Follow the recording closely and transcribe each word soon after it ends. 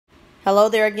Hello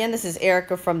there again, this is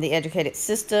Erica from The Educated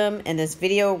System. In this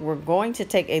video, we're going to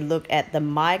take a look at the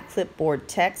My Clipboard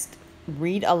Text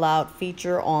read aloud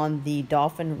feature on the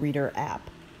Dolphin Reader app.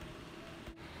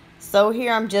 So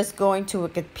here I'm just going to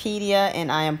Wikipedia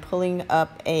and I am pulling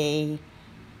up an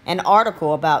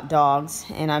article about dogs,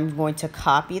 and I'm going to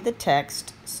copy the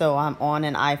text. So I'm on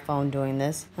an iPhone doing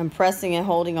this. I'm pressing and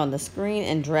holding on the screen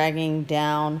and dragging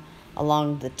down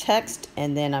along the text,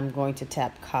 and then I'm going to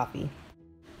tap copy.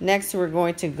 Next, we're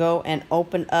going to go and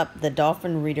open up the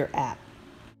Dolphin Reader app.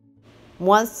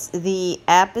 Once the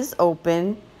app is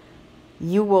open,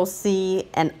 you will see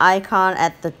an icon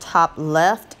at the top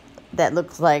left that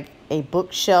looks like a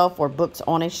bookshelf or books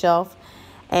on a shelf.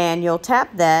 And you'll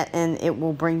tap that and it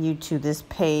will bring you to this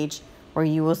page where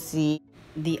you will see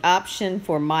the option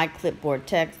for My Clipboard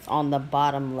Text on the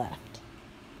bottom left.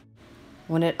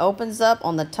 When it opens up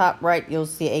on the top right, you'll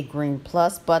see a green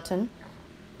plus button.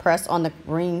 Press on the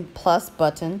green plus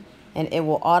button and it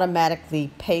will automatically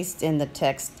paste in the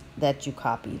text that you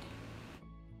copied.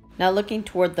 Now looking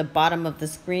toward the bottom of the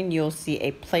screen, you'll see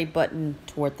a play button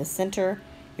toward the center.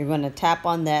 You're going to tap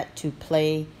on that to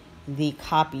play the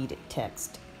copied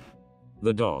text.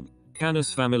 The dog,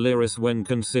 Canis familiaris when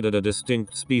considered a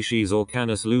distinct species, or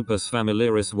Canis lupus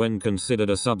familiaris when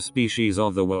considered a subspecies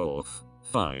of the wolf.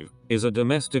 5. Is a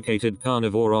domesticated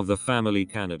carnivore of the family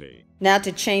Canidae. Now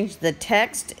to change the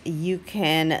text, you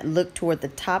can look toward the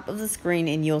top of the screen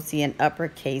and you'll see an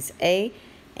uppercase A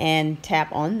and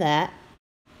tap on that.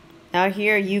 Now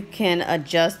here you can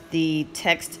adjust the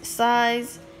text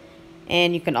size,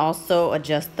 and you can also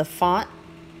adjust the font,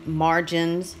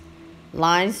 margins,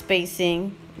 line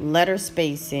spacing, letter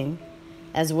spacing,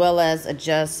 as well as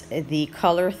adjust the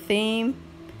color theme.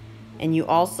 And you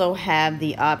also have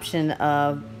the option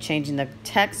of changing the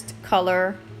text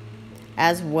color,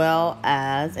 as well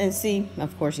as, and see,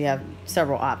 of course, you have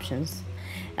several options,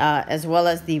 as well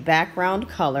as the background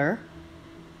color.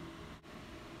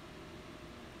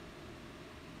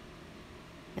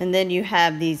 And then you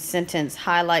have the sentence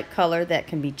highlight color that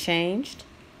can be changed.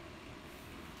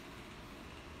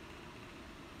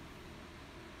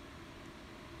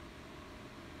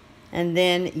 And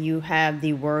then you have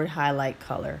the word highlight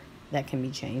color that can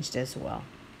be changed as well.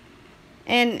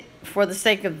 And for the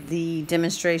sake of the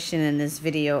demonstration in this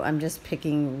video, I'm just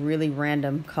picking really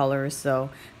random colors, so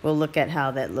we'll look at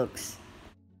how that looks.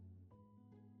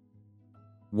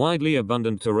 Widely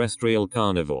abundant terrestrial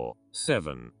carnivore.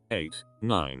 7, 8,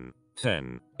 9,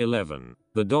 10, 11.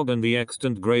 The dog and the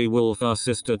extant grey wolf are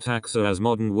sister taxa, as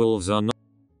modern wolves are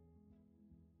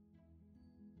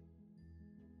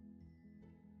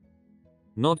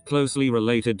not closely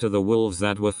related to the wolves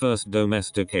that were first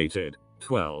domesticated.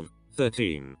 12,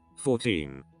 13,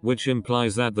 14, which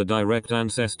implies that the direct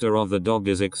ancestor of the dog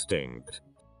is extinct.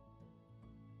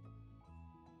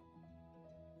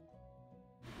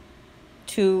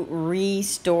 To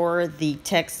restore the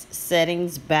text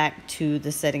settings back to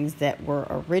the settings that were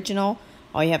original,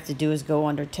 all you have to do is go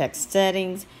under text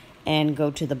settings and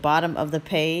go to the bottom of the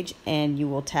page, and you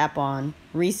will tap on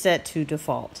reset to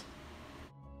default.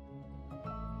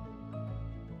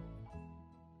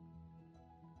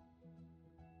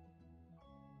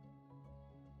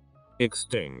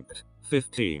 Extinct.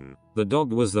 15. The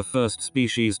dog was the first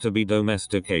species to be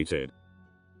domesticated.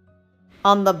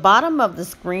 On the bottom of the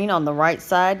screen on the right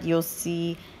side, you'll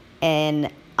see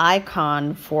an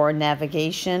icon for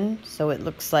navigation. So it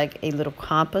looks like a little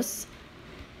compass.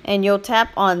 And you'll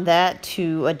tap on that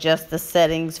to adjust the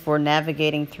settings for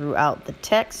navigating throughout the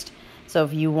text. So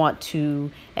if you want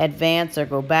to advance or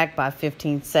go back by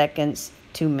 15 seconds,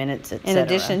 2 minutes, etc. In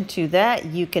addition to that,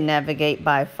 you can navigate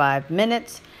by 5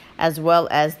 minutes, as well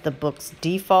as the book's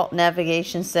default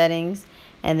navigation settings.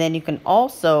 And then you can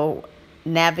also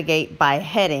navigate by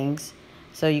headings.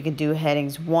 So you can do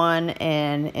headings 1,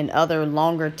 and in other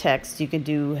longer texts, you can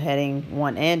do heading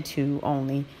 1 and 2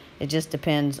 only. It just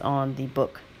depends on the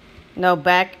book. Now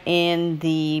back in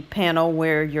the panel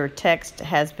where your text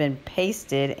has been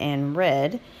pasted and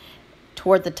read,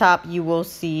 toward the top you will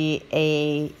see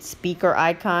a speaker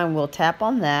icon. We'll tap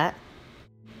on that.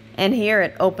 And here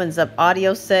it opens up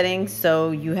audio settings,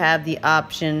 so you have the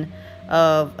option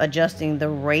of adjusting the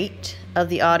rate of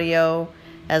the audio,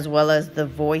 as well as the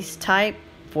voice type,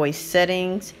 voice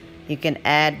settings. You can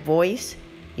add voice.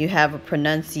 You have a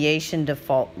pronunciation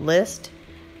default list.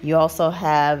 You also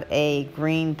have a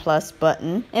green plus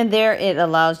button, and there it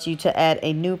allows you to add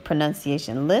a new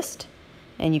pronunciation list,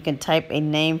 and you can type a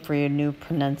name for your new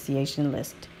pronunciation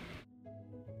list.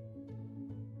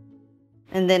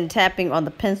 And then tapping on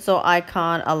the pencil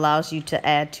icon allows you to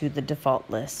add to the default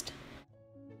list.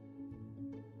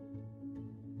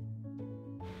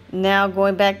 Now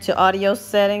going back to audio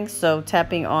settings, so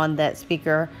tapping on that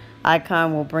speaker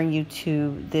icon will bring you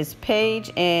to this page,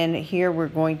 and here we're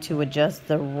going to adjust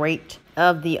the rate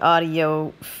of the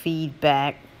audio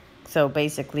feedback, so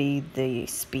basically the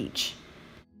speech.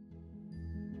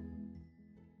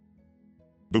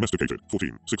 Domesticated,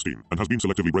 14, 16, and has been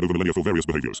selectively bred over millennia for various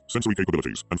behaviors, sensory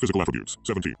capabilities, and physical attributes,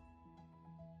 17.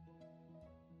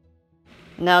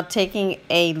 Now taking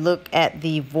a look at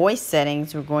the voice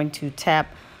settings, we're going to tap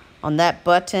on that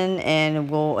button and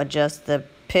we'll adjust the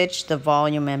pitch, the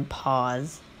volume, and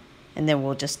pause. And then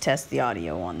we'll just test the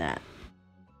audio on that.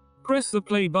 Press the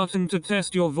play button to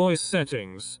test your voice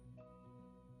settings.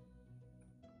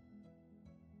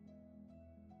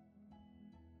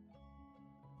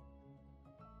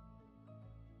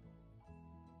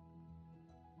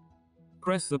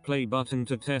 Press the play button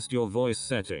to test your voice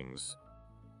settings.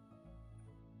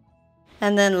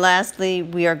 And then lastly,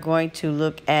 we are going to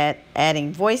look at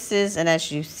adding voices. And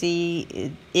as you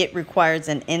see, it requires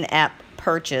an in-app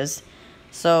purchase.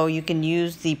 So you can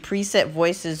use the preset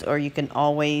voices, or you can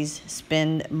always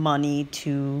spend money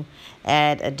to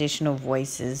add additional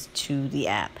voices to the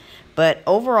app. But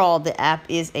overall, the app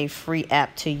is a free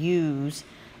app to use.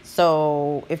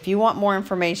 So if you want more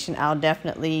information, I'll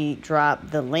definitely drop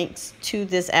the links to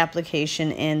this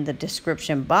application in the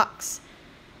description box.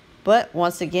 But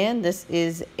once again, this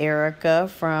is Erica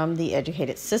from The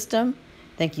Educated System.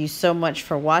 Thank you so much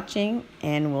for watching,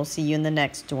 and we'll see you in the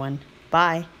next one.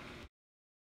 Bye.